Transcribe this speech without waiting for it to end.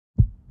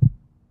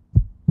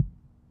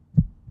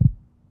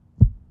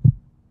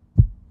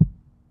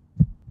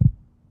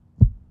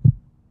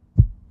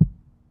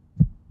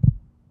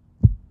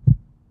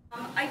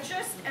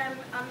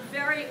I'm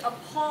very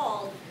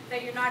appalled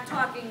that you're not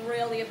talking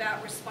really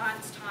about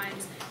response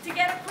times. To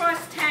get across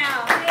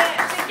town,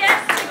 to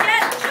get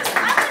just,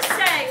 I'm going to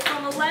say,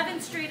 from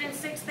 11th Street and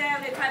 6th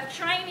Avenue, to have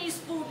Chinese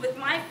food with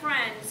my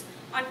friends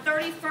on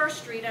 31st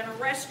Street and a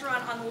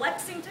restaurant on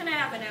Lexington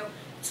Avenue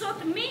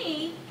took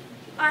me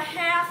a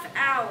half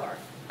hour.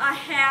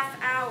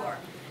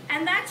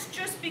 And that's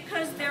just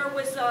because there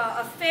was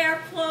a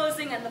fair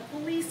closing and the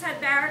police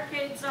had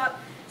barricades up.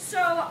 So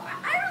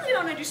I really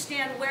don't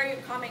understand where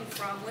you're coming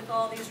from with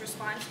all these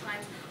response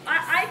times.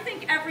 I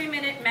think every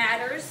minute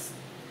matters,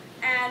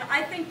 and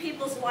I think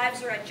people's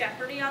lives are at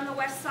jeopardy on the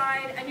West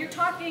Side. And you're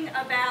talking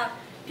about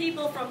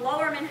people from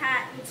Lower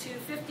Manhattan to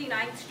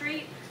 59th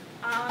Street.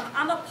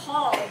 I'm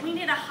appalled. We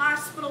need a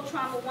hospital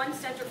trauma 1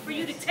 center for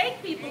you to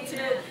take people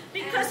to,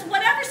 because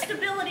whatever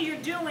stability you're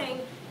doing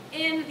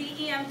in the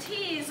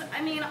EMTs,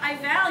 I mean, I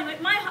value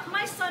it.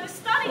 My son is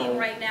studying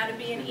right now to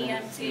be an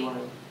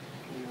EMT.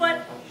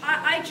 But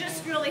I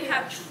just really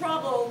have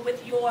trouble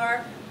with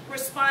your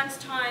response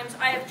times.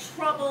 I have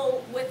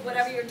trouble with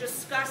whatever you're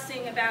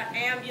discussing about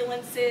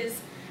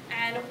ambulances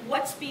and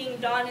what's being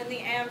done in the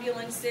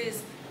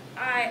ambulances.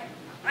 I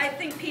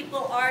think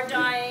people are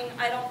dying.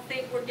 I don't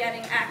think we're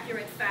getting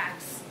accurate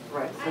facts.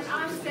 Right. And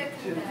I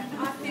second that.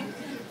 I think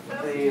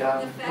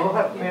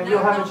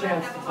we'll have a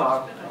chance to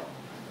talk.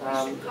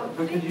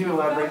 But could you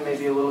elaborate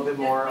maybe a little bit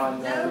more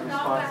on the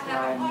response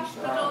time?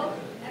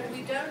 And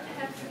we don't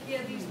have to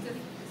hear these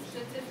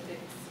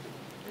statistics.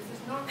 This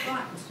is not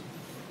right.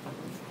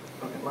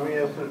 Okay, let me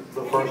ask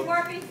the He's first.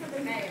 working for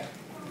the mayor.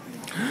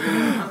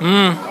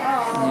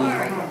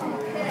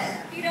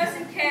 He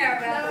doesn't care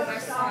about the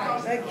West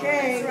Side.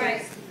 Okay.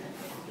 That's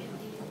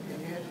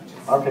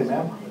right. Okay,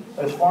 ma'am.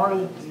 As far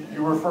as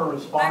you refer I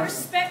response,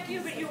 respect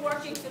you, but you're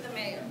working for the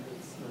mayor.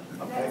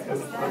 okay,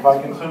 if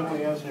I can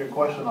simply answer your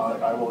question,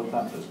 I will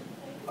attempt it.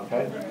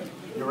 Okay?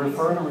 You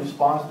refer to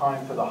response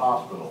time to the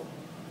hospital.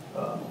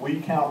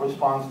 We count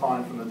response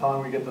time from the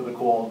time we get to the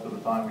call to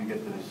the time we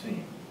get to the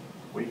scene.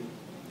 We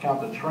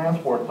count the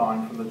transport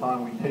time from the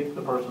time we take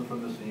the person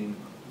from the scene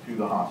to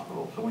the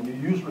hospital. So when you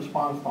use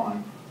response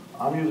time,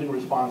 I'm using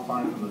response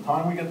time from the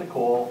time we get the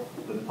call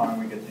to the time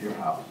we get to your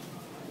house.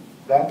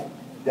 That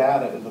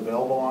data is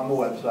available on the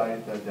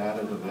website. That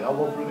data is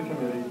available through the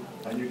committee,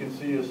 and you can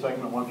see a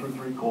segment 1 through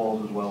 3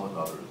 calls as well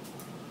as others.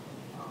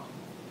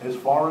 As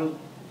far as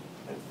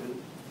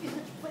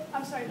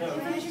I'm sorry, but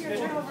you're finishing your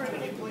turnover.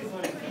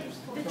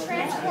 The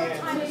transport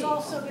time is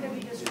also going to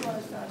be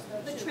disclosed to us.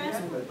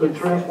 the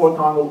transport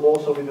time will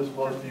also be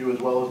disclosed to you, as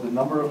well as the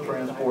number of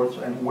transports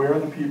and where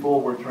the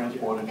people were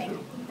transported to.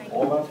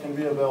 All that's going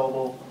to be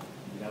available.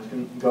 You guys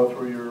can go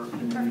through your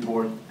community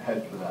board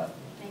head for that.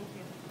 Thank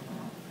you.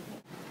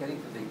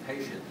 Getting to the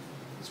patient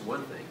is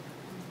one thing,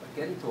 but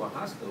getting to a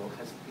hospital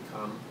has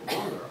become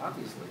longer,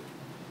 obviously.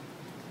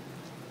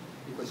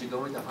 Because you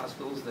go into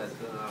hospitals that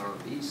are on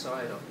the east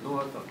side, up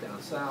north, up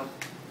down south,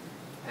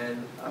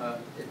 and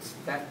it's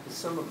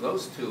some of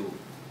those two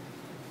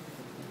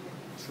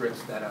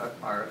trips that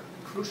are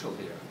crucial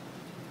here.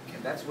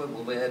 And that's what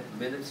will add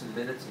minutes and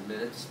minutes and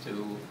minutes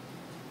to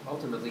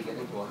ultimately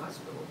getting to a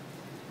hospital.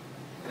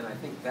 And I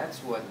think that's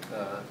what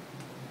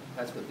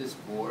this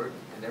board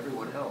and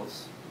everyone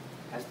else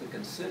has to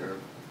consider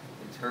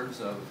in terms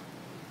of,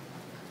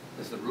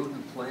 does the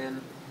Rudin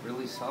plan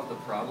really solve the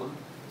problem,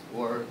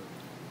 or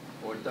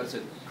does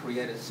it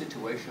create a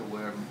situation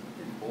where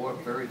more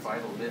very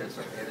vital minutes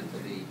are added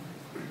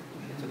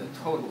to the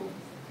total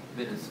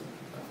minutes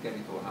of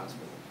getting to a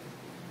hospital?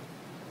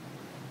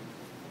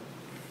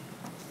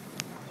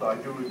 So I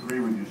do agree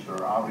with you,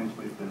 sir.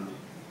 Obviously, if there's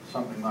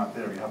something not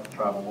there, you have to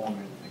travel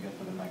longer to get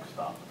to the next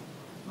stop.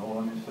 No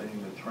one is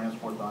saying that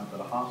transport time to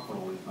the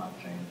hospital is not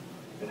changed.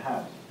 It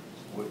has.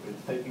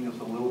 It's taking us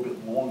a little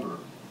bit longer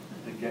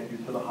to get you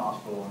to the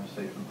hospital in a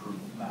safe and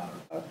prudent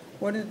manner.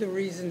 One of the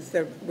reasons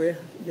that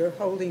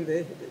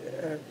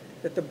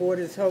that the board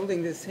is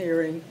holding this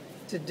hearing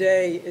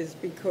today is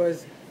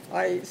because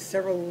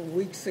several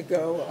weeks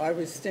ago, I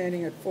was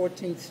standing at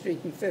 14th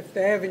Street and 5th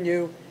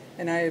Avenue,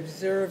 and I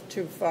observed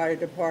 2 fire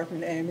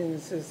department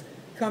ambulances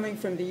coming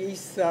from the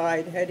east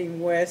side, heading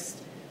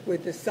west,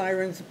 with the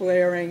sirens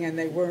blaring, and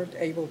they weren't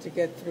able to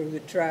get through the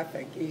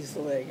traffic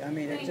easily. I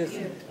mean, it just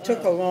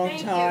took a long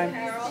time.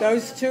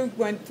 Those 2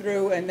 went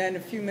through, and then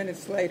a few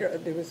minutes later,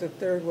 there was a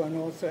 3rd one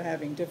also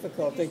having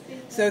difficulty.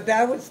 So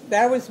that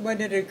was when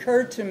it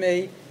occurred to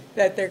me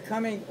that they're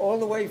coming all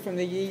the way from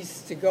the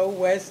east to go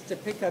west to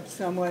pick up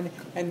someone,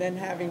 and then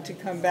having to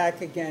come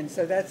back again.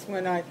 So that's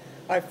when I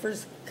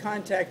first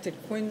contacted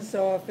Quinn's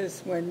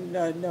office when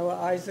Noah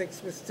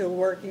Isaacs was still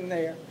working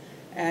there.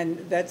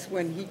 And that's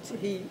when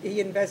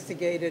he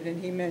investigated,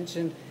 and he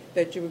mentioned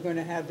that you were going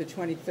to have the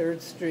 23rd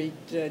Street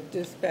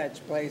dispatch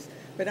place.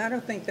 But I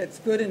don't think that's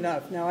good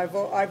enough. Now,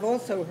 I've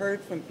also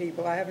heard from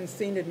people, I haven't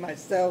seen it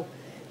myself,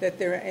 that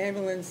there are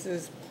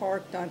ambulances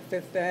parked on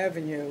 5th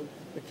Avenue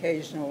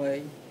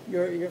occasionally,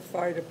 your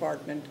fire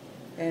department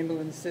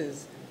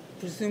ambulances,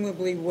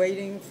 presumably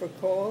waiting for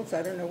calls.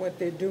 I don't know what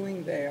they're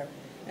doing there.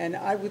 And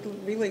I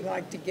would really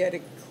like to get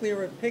a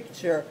clearer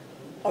picture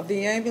of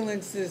the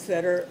ambulances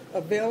that are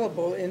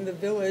available in the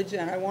village,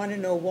 and I want to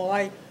know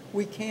why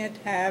we can't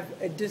have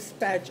a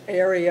dispatch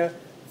area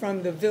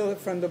from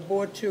the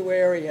Board 2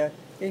 area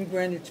in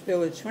Greenwich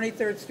Village.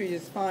 23rd Street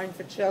is fine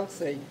for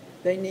Chelsea.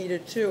 They need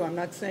it too. I'm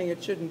not saying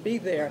it shouldn't be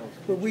there,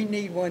 but we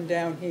need one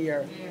down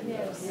here.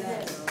 Yes.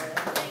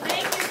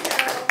 Thank you,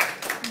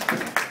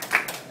 Joe.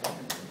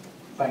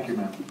 Thank you,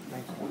 ma'am.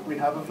 We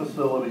have a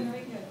facility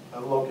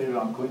located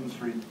on Clinton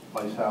Street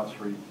by South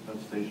Street.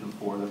 That's Station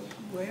 4. That's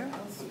Where?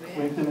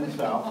 Clinton and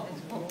South.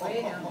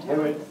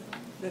 Wait.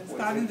 That's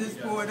not in this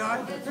board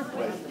either.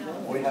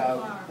 We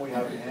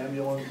have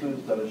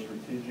ambulances that are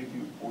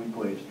strategically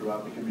placed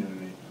throughout the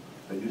community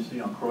that you see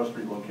on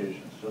cross-street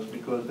locations. Just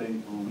because they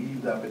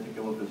leave that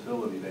particular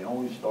facility, they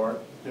only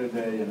start their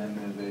day and end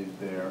their day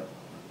there,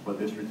 but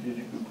they're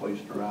strategically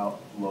placed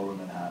throughout Lower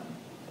Manhattan,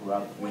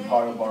 throughout the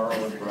entire borough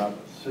and throughout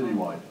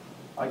citywide.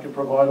 I can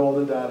provide all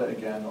the data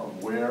again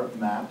of where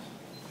maps,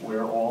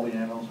 where all the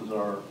ambulances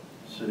are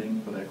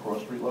sitting for their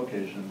cross-street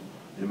locations,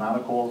 the amount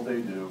of calls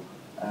they do,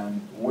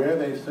 and where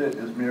they sit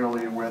is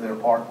merely where they're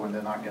parked when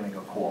they're not getting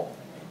a call.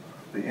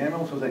 The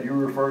ambulances that you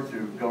refer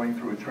to going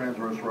through a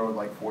transverse road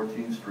like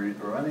 14th Street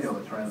or any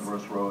other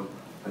transverse road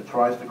that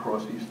tries to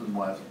cross east and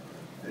west,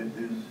 it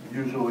is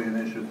usually an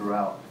issue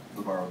throughout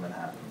the borough of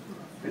Manhattan.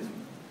 It's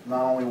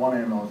not only one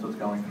ambulance that's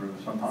going through,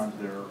 sometimes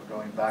they're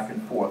going back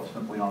and forth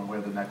simply on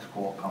where the next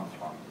call comes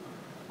from.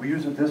 We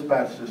use a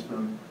dispatch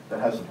system that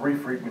has 3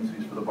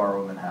 frequencies for the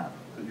borough of Manhattan.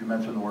 Because you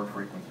mentioned the word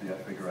frequency, I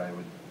figure I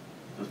would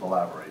just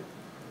elaborate.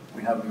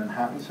 We have a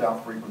Manhattan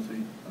South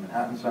frequency, a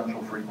Manhattan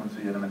Central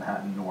frequency, and a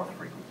Manhattan North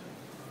frequency.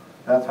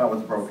 That's how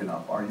it's broken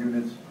up. Our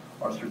units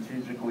are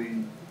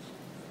strategically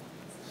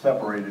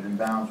separated in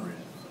boundaries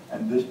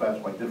and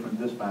dispatched by different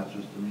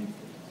dispatchers to meet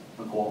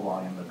the call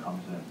volume that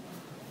comes in.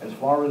 As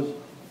far as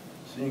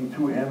seeing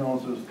 2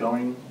 ambulances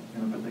going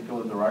in a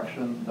particular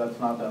direction, that's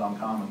not that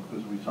uncommon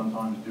because we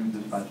sometimes do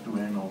dispatch 2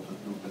 ambulances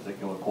to a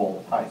particular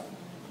call type,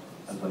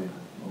 as I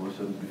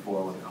elicited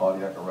before with a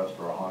cardiac arrest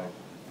or a high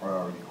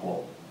priority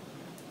call.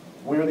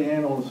 Where the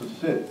ambulances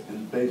sit is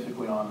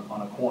basically on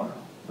a corner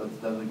that's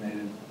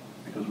designated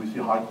because we see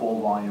high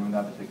call volume in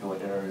that particular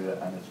area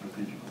and it's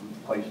strategically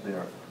placed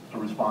there to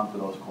respond to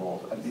those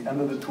calls. At the end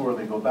of the tour,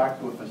 they go back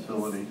to a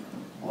facility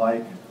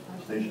like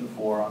Station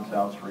 4 on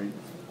South Street,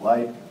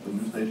 like the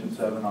new Station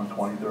 7 on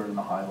 23rd and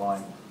the High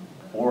Line,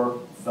 or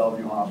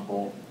Bellevue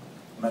Hospital,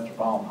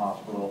 Metropolitan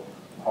Hospital,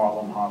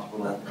 Harlem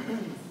Hospital,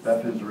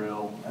 Beth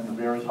Israel, and the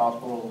various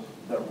hospitals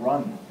that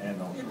run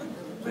ambulances.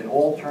 They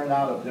all turn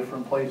out of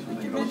different places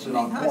and go sit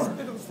on corners.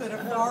 Hospitals that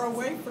are far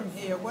away from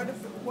here.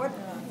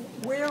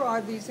 Where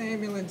are these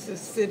ambulances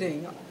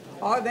sitting?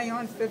 Are they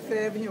on 5th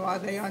Avenue? Are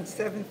they on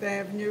 7th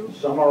Avenue?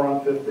 Some are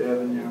on 5th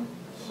Avenue.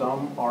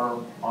 Some are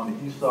on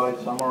the east side.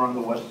 Some are on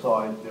the west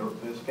side.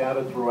 They're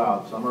scattered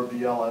throughout. Some are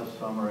BLS,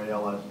 some are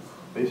ALS,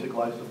 basic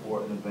life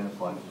support and advanced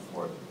life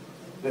support.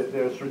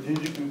 They're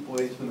strategically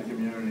placed in the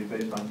community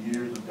based on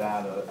years of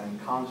data and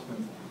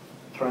constant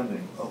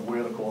trending of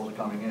where the calls are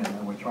coming in,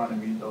 and we're trying to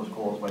meet those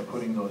calls by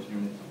putting those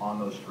units on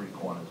those street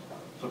corners.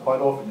 So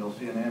quite often you'll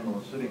see an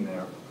ambulance sitting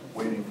there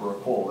waiting for a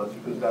call. That's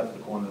because that's the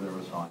corner they're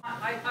assigned.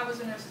 I was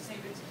a nurse at St.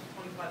 Vincent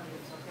for 25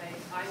 years, okay?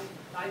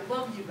 I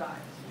love you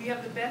guys. We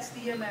have the best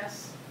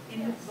EMS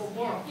in the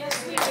world.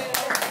 Yes, we do.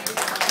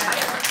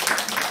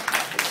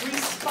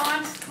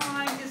 Response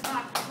time is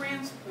not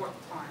transport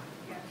time.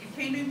 You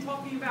came in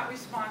talking about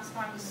response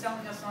time, was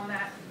selling us on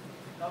that,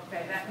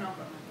 okay, that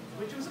number,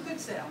 which was a good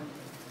sale.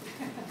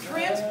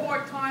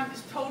 Transport time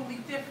is totally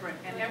different,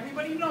 and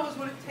everybody knows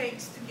what it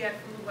takes to get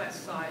from the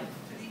west side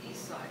to the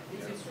east side.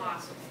 It's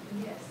impossible.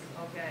 Yes.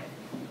 Okay.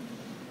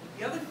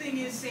 The other thing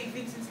is St.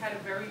 Vincent's had a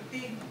very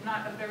big,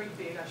 not a very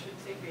big, I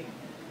shouldn't say big,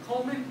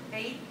 Coleman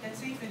 8 at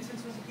St.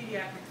 Vincent's was a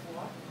pediatric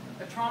floor.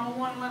 A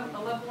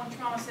a level 1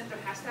 trauma center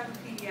has to have a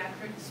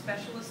pediatric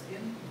specialist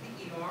in the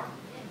ER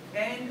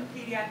and a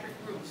pediatric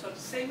room. So to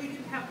say we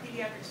didn't have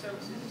pediatric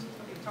services is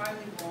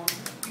entirely wrong.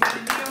 We had a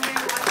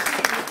neonatal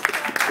ICU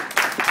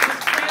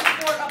with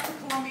transport up to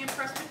Columbia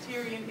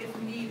Presbyterian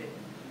if needed.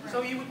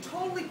 So you were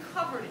totally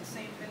covered at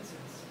St.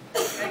 Vincent's.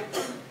 Okay?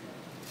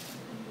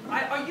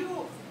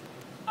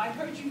 I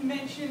heard you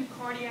mention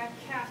cardiac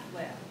cath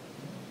lab.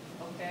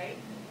 Okay?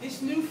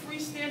 This new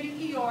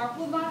freestanding ER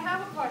will not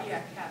have a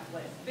cardiac cath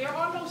lab. There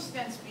are no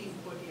stents being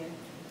put in.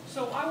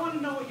 So I want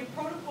to know what your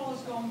protocol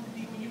is going to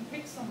be when you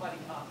pick somebody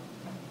up.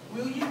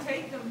 Will you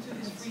take them to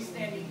this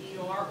freestanding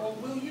ER, or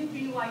will you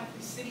be like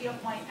the city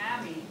of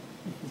Miami,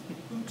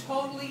 who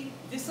totally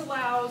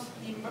disallows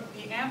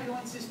the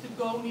ambulances to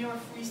go near a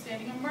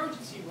freestanding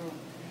emergency room?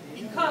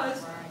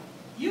 Because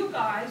you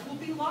guys will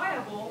be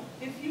liable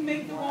if you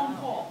make the wrong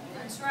call.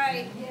 That's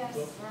right. Yes.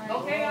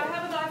 Okay, I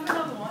have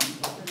another one.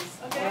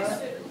 Okay,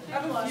 I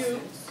have a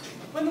few.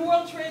 When the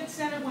World Trade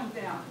Center went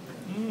down,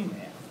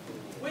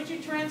 where'd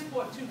you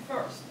transport to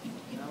first?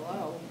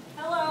 Hello.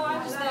 Hello,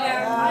 I was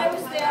there. I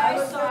was there.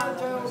 I saw.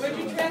 Where'd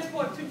you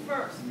transport to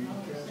first?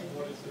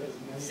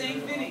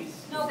 St. Vinny's.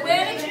 No,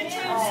 where did you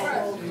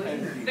transfer?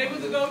 They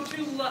would go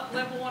to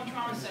level 1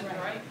 trauma center,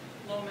 right?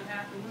 Lower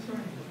Manhattan.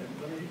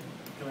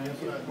 Can I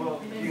answer that?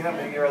 Well, do you have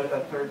maybe a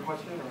third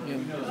question? If you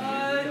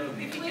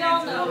We can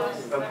all answer know those,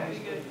 us. that'd be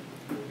good.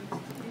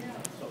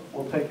 So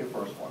we'll take your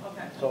first one.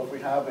 Okay. So if we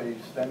have a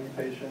STEMI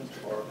patient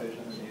or a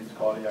patient that needs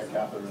cardiac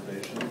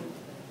catheterization,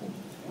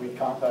 we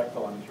contact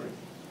telemetry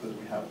because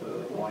we have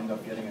to wind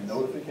up getting a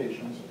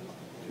notification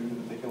to the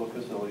particular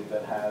facility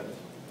that has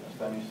a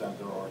STEMI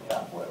center or a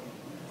cath lab.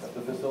 If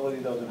the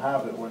facility doesn't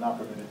have it, we're not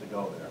permitted to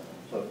go there.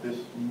 So if this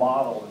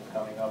model that's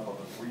coming up of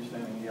a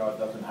freestanding ER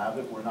doesn't have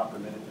it, we're not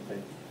permitted to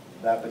take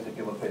that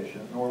particular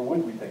patient, nor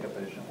would we take a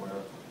patient where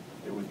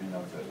it would be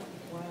no good.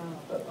 Wow.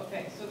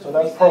 Okay, so So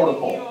the that's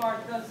protocol.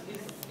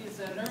 freestanding ER is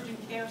an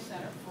urgent care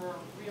center for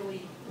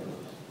really,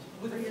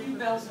 with a few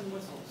bells and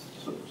whistles.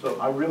 So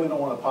I really don't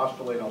want to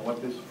postulate on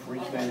what this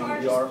freestanding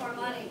Charges ER. more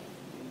money.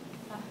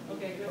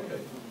 Okay, good.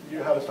 Okay, you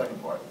have a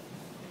second part.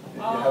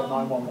 You have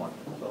 911.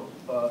 So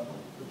the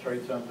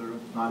Trade Center,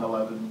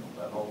 9/11,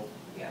 that whole.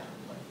 Yeah.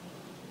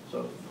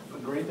 So the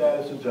great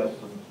data suggests,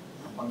 and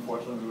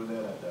unfortunately we were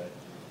there that day,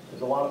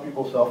 is a lot of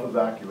people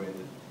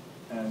self-evacuated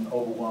and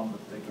overwhelmed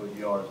with particular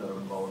ERs that are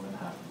in Lower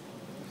Manhattan.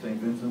 St.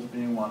 Vincent's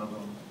being one of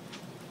them,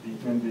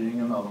 Beekman being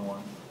another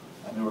one,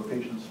 and there were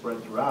patients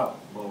spread throughout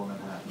Lower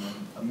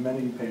Manhattan, and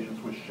many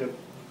patients were shipped,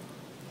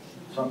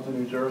 some to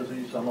New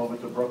Jersey, some over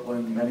to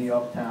Brooklyn, many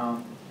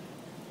uptown,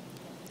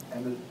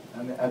 and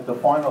at the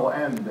final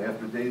end,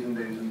 after days and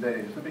days and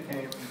days, it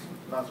became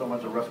not so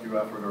much a rescue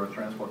effort or a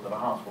transport to the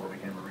hospital,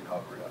 it became a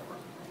recovery effort,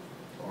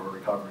 or a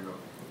recovery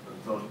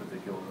of those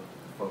particular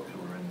folks who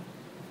were in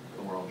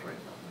the World Trade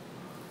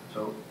Center.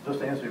 So just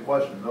to answer your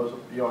question, those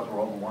ERs were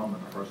overwhelmed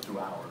in the first 2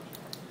 hours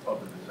of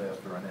the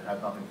disaster, and it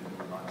had nothing to do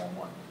with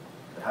 911.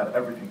 It had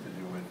everything to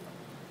do with...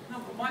 No,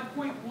 but my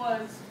point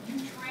was, you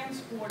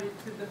transported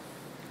to the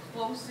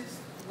closest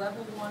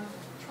level 1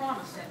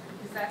 trauma center,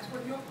 because that's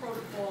what your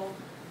protocol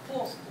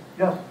calls for.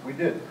 Yes, we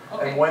did.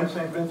 Okay. And when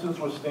St. Vincent's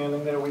was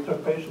standing there, we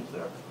took patients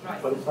there.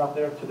 Right. But it's not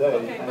there today,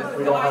 Okay, and but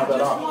we don't have I that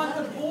just option. want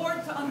the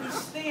board to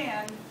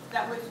understand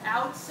that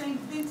without St.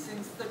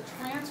 Vincent's, the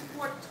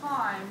transport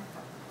time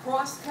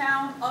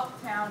cross-town,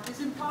 uptown is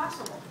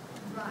impossible.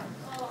 Right.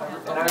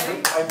 And Okay?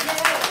 And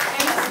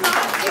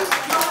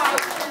it's not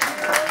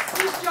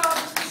his job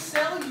is to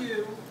sell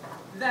you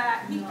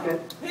that,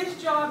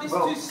 his job is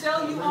to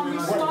sell you on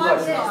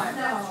response time,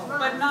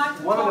 but not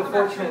to One of talk the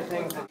about fortunate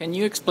things that Can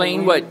you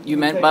explain what you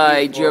meant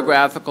by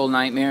geographical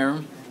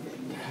nightmare?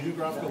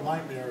 Geographical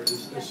nightmare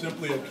is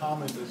simply a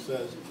comment that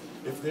says,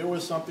 if there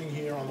was something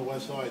here on the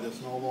west side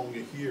that's no longer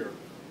here,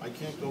 I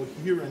can't go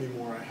here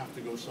anymore, I have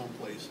to go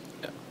someplace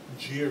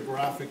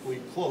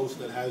geographically close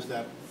that has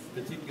that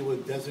particular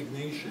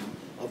designation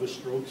of a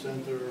stroke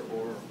center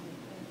or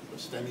a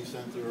STEMI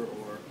center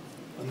or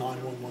a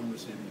 911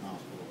 receiving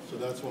hospital. So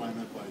that's what I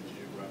meant by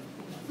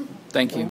geographical nightmare. Thank you.